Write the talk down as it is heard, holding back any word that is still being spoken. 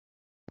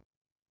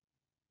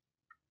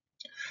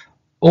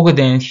Okay,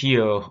 then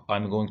here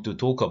I'm going to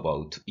talk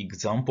about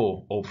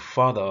example of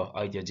further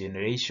idea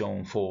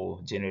generation for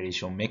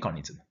generation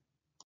mechanism.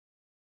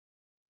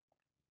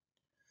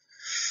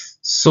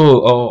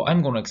 So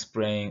I'm going to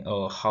explain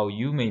how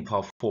you may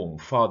perform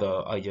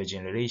further idea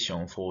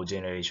generation for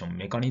generation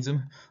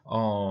mechanism.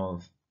 Uh,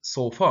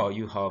 so far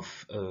you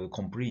have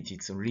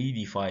completed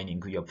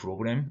redefining your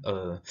problem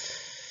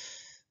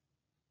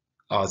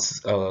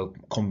as a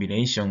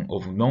combination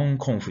of known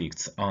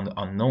conflicts and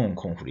unknown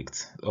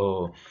conflicts.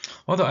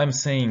 What I'm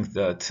saying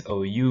that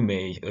you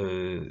may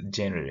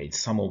generate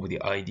some of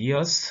the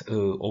ideas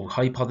of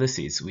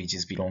hypothesis which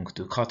is belong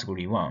to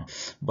category 1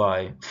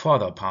 by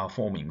further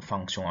performing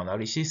function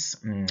analysis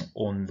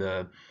on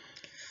the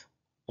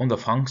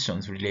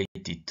functions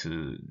related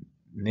to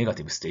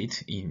negative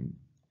state in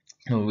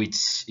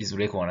which is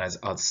recognized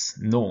as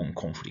known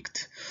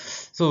conflict.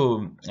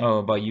 So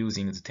by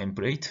using the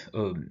template,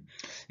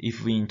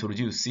 if we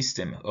introduce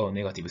system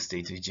negative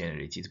state is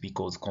generated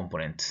because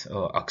component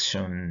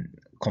action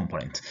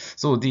component.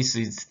 So this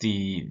is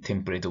the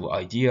template of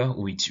idea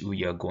which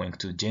we are going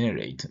to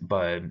generate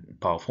by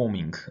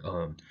performing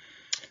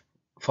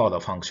further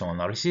function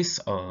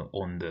analysis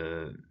on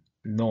the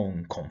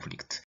known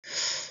conflict.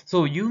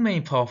 So you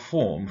may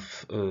perform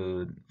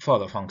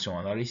further function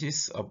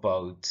analysis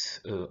about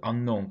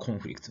unknown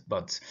conflict,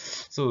 but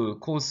so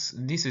because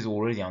this is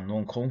already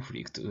unknown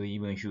conflict,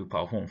 even if you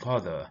perform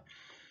further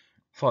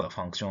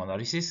function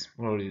analysis,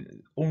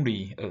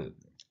 only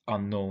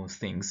unknown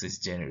things is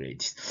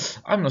generated.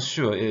 I'm not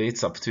sure,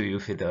 it's up to you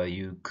whether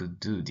you could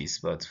do this,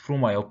 but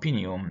from my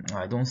opinion,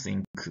 I don't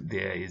think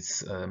there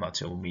is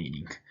much of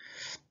meaning.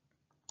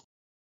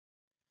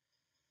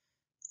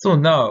 So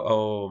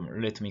now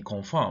let me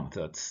confirm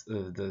that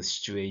the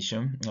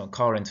situation,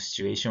 current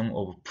situation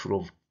of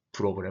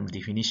problem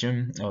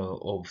definition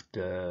of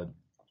the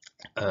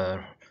uh,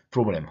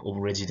 problem of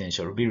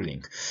residential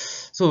building.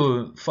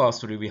 So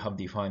firstly, we have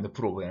defined the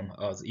problem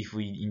as if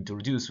we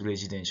introduce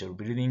residential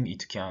building,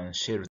 it can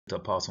shelter a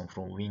person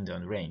from wind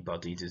and rain,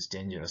 but it is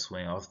dangerous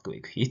when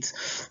earthquake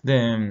hits.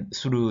 Then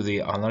through the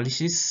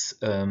analysis,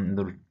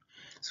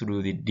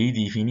 through the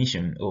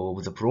redefinition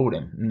of the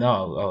problem,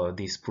 now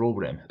this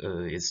problem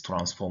is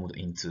transformed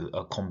into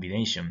a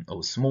combination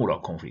of smaller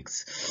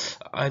conflicts.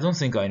 I don't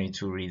think I need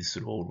to read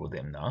through all of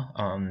them now.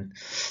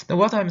 Now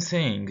what I'm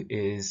saying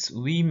is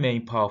we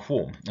may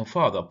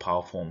further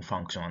perform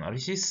function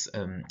analysis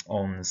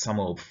on some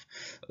of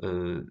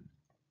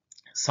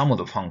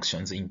the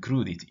functions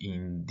included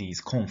in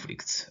these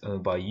conflicts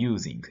by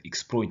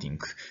exploiting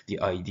the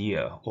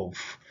idea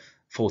of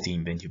 40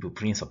 inventive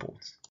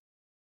principles.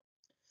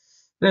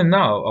 Then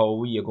now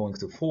we are going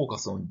to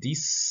focus on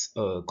this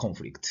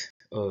conflict.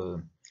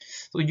 So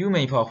you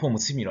may perform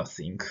similar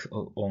thing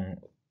on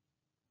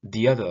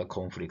the other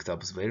conflict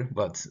as well,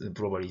 but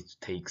probably it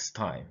takes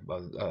time.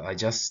 But I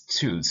just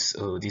choose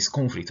this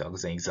conflict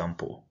as an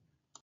example.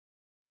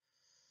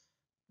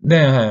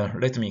 Then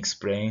let me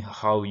explain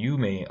how you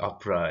may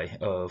apply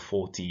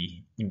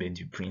 40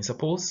 inventive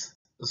principles.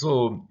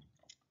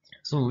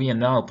 So we are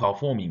now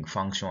performing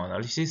function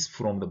analysis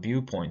from the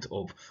viewpoint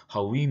of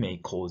how we may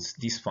cause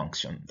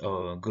dysfunction,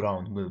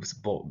 ground moves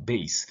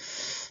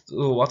base.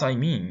 So what I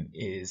mean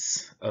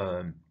is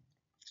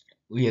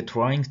we are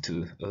trying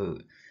to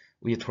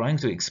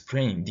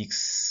explain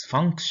this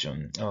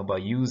function by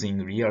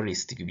using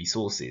realistic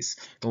resources.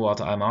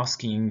 What I'm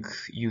asking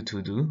you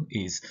to do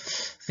is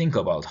think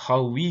about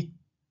how we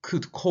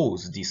could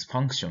cause this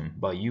function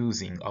by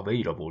using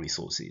available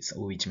resources,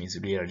 which means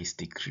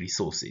realistic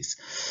resources.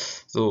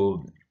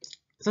 So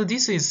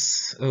this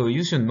is,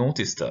 you should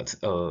notice that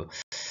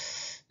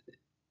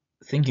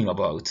thinking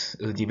about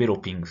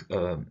developing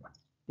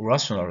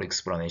rational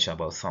explanation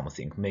about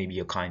something may be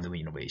a kind of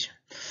innovation.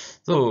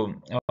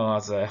 So,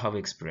 as I have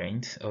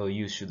explained,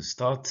 you should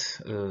start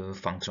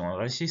function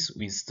analysis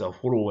with the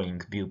following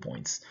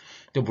viewpoints.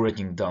 The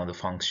breaking down the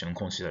function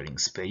considering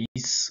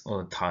space,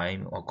 or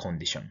time, or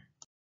condition.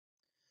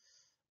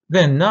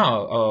 Then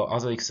now,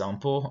 as an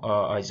example,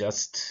 I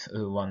just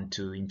want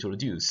to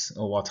introduce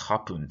what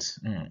happened,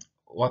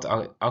 what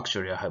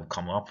actually I have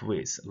come up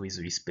with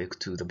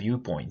respect to the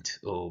viewpoint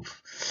of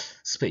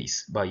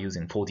space by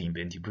using 40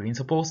 inventive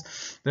principles.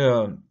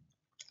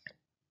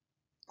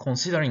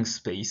 Considering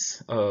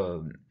space,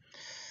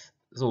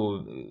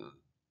 so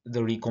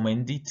the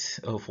recommended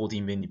 40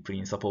 inventive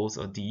principles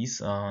are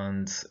these,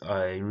 and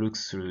I looked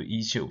through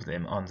each of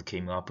them and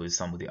came up with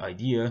some of the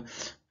idea.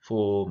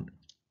 For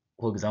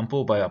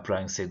example, by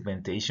applying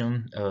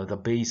segmentation, the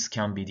base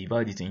can be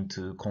divided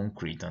into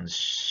concrete and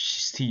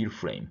steel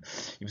frame.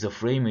 If the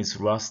frame is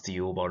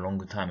rusty over a long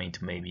time, it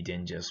may be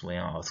dangerous when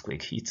an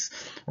earthquake hits.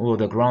 Or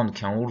the ground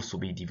can also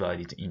be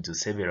divided into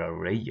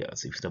several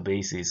layers. If the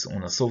base is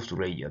on a soft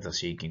layer, the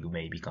shaking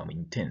may become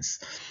intense.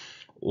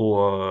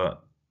 Or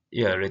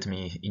yeah, let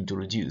me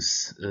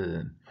introduce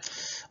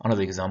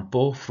another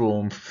example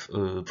from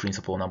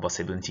principle number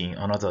 17,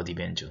 another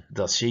dimension.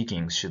 The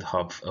shaking should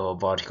have a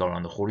vertical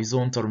and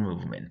horizontal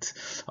movement.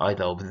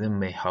 Either of them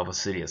may have a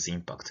serious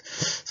impact.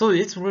 So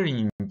it's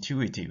really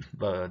intuitive,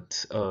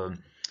 but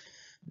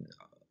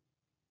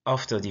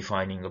after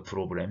defining a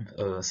problem,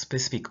 a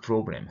specific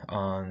problem,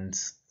 and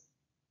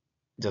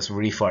just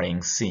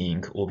referring,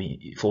 seeing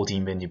 40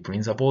 inventive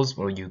principles,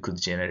 or you could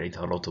generate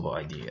a lot of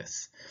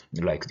ideas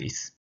like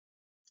this.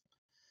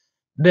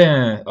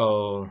 Then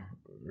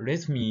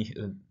let me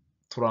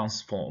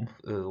transform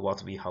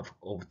what we have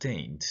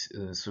obtained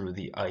through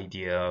the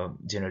idea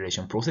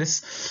generation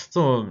process.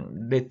 So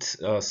let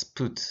us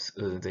put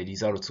the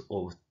result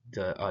of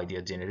the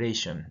idea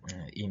generation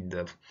in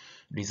the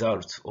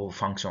result of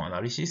function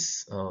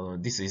analysis.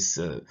 This is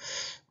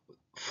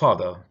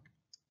further.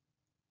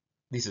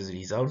 This is the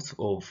result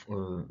of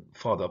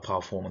further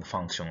performed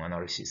function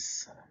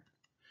analysis.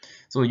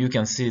 So you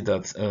can see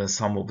that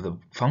some of the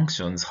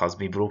functions has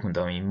been broken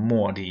down in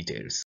more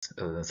details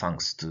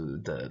thanks to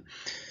the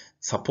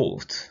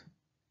support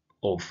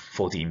of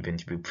 40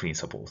 inventive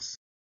principles.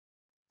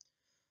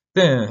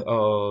 Then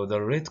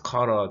the red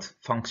colored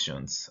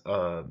functions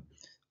are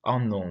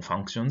unknown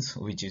functions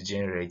which is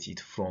generated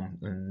from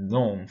a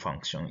known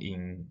function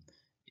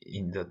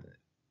in the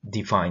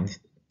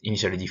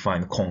initially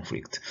defined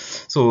conflict.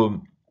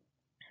 So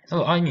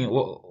I mean,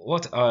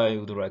 what I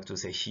would like to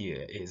say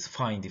here is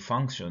find the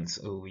functions,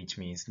 which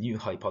means new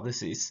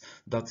hypotheses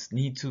that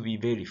need to be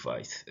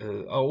verified,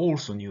 are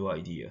also new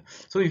idea.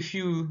 So if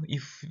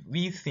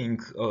we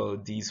think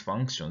these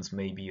functions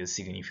may be a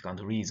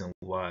significant reason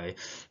why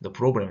the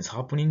problem is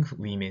happening,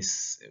 we may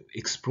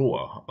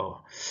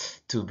explore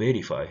to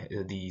verify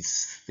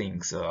these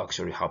things are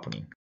actually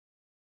happening.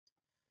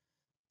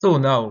 So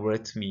now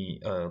let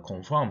me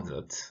confirm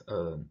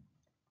that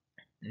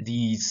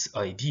these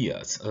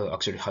ideas are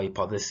actually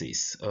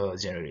hypotheses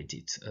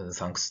generated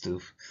thanks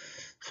to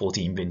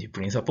 40 inventive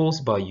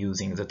principles by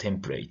using the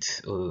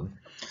template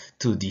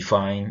to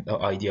define the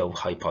idea of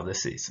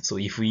hypothesis. So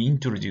if we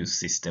introduce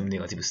system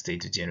negative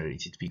state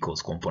generated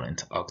because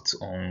component acts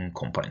on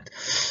component.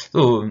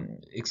 So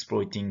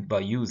exploiting by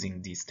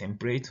using this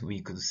template,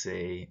 we could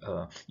say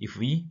if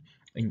we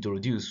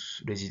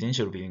introduce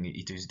residential building,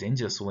 it is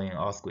dangerous when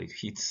earthquake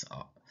hits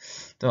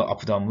the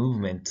up-down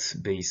movement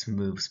base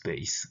moves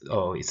base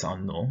is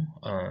unknown,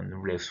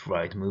 and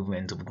left-right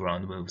movement of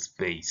ground moves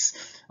base,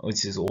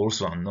 which is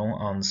also unknown,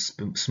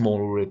 and small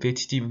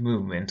repetitive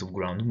movement of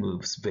ground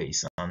moves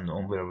base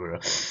unknown, wherever.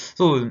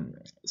 So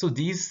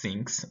these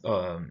things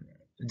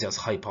just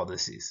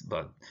hypotheses,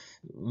 but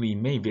we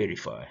may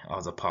verify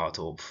as a part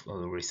of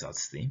the research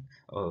thing.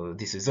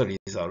 This is a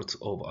result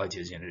of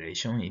idea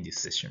generation in this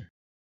session.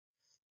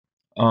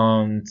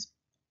 And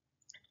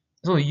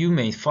so you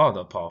may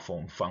further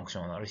perform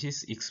function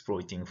analysis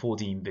exploiting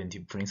 40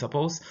 inventive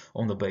principles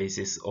on the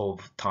basis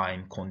of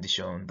time,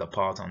 condition, the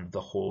pattern,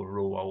 the whole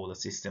lower order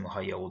system,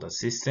 higher order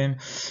system.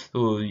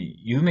 So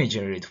you may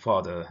generate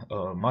further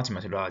much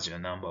larger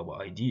number of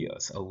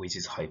ideas, which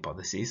is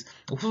hypothesis.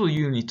 Also,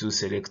 you need to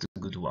select a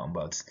good one,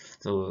 but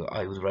so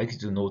I would like you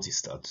to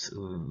notice that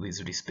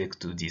with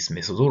respect to this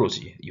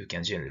methodology, you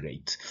can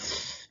generate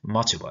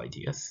much of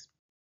ideas.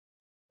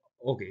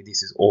 Okay,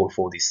 this is all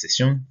for this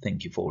session.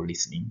 Thank you for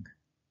listening.